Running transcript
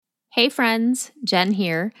Hey friends, Jen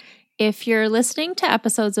here. If you're listening to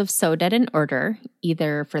episodes of So Dead in Order,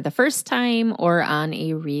 either for the first time or on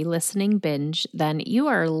a re-listening binge, then you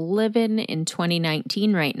are living in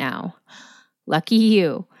 2019 right now. Lucky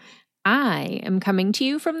you. I am coming to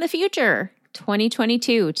you from the future,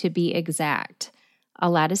 2022 to be exact. A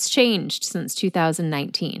lot has changed since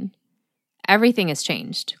 2019. Everything has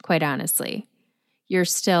changed, quite honestly. You're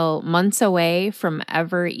still months away from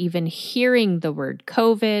ever even hearing the word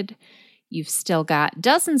COVID. You've still got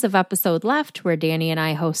dozens of episodes left where Danny and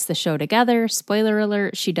I host the show together. Spoiler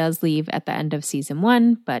alert, she does leave at the end of season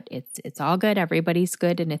 1, but it's all good. Everybody's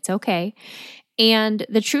good and it's okay. And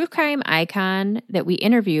the true crime icon that we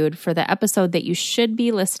interviewed for the episode that you should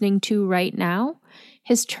be listening to right now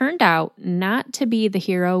has turned out not to be the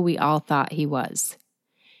hero we all thought he was.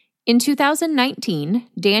 In 2019,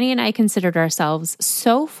 Danny and I considered ourselves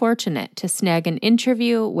so fortunate to snag an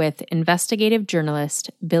interview with investigative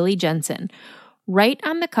journalist Billy Jensen, right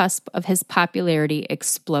on the cusp of his popularity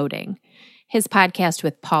exploding. His podcast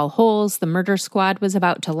with Paul Holes, The Murder Squad, was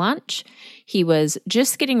about to launch. He was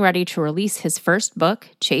just getting ready to release his first book,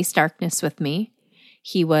 Chase Darkness with Me.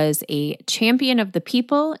 He was a champion of the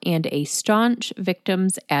people and a staunch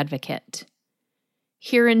victims advocate.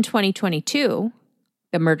 Here in 2022,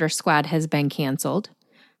 The Murder Squad has been canceled.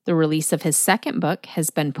 The release of his second book has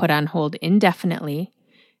been put on hold indefinitely,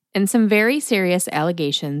 and some very serious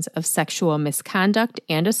allegations of sexual misconduct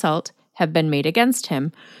and assault have been made against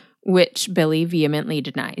him, which Billy vehemently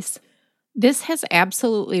denies. This has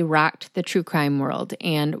absolutely rocked the true crime world,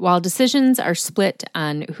 and while decisions are split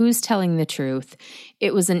on who's telling the truth,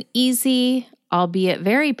 it was an easy, albeit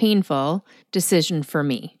very painful, decision for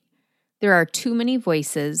me. There are too many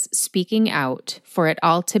voices speaking out for it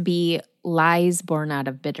all to be lies born out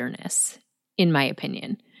of bitterness, in my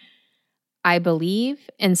opinion. I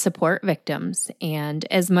believe and support victims, and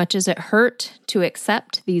as much as it hurt to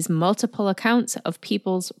accept these multiple accounts of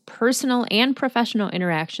people's personal and professional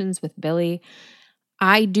interactions with Billy,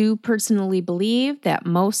 I do personally believe that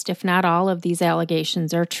most, if not all, of these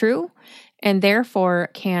allegations are true, and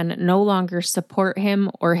therefore can no longer support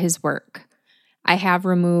him or his work. I have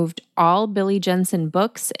removed all Billy Jensen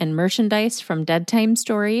books and merchandise from Dead Time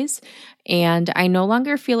Stories, and I no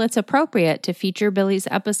longer feel it's appropriate to feature Billy's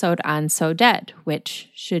episode on So Dead, which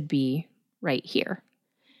should be right here.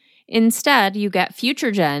 Instead, you get future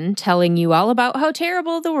Jen telling you all about how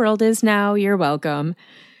terrible the world is now. You're welcome.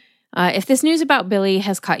 If this news about Billy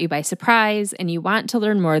has caught you by surprise and you want to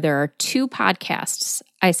learn more, there are 2 podcasts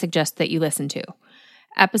I suggest that you listen to.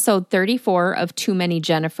 Episode 34 of Too Many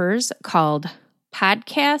Jennifers, called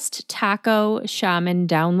Podcast Taco Shaman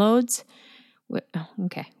Downloads,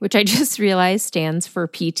 which I just realized stands for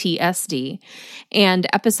PTSD, and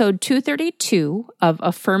episode 232 of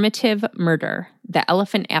Affirmative Murder, The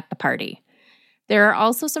Elephant at the Party. There are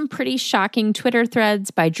also some pretty shocking Twitter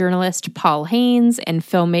threads by journalist Paul Haynes and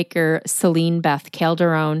filmmaker Celine Beth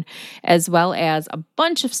Calderon, as well as a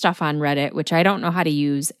bunch of stuff on Reddit, which I don't know how to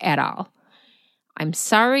use at all. I'm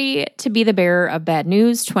sorry to be the bearer of bad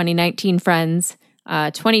news, 2019 friends.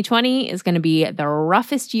 2020 is going to be the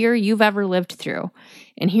roughest year you've ever lived through.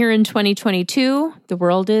 And here in 2022, the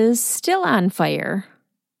world is still on fire.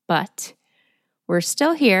 But we're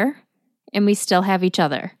still here, and we still have each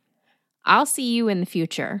other. I'll see you in the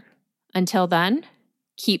future. Until then,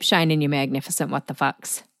 keep shining, you magnificent what the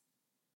fucks.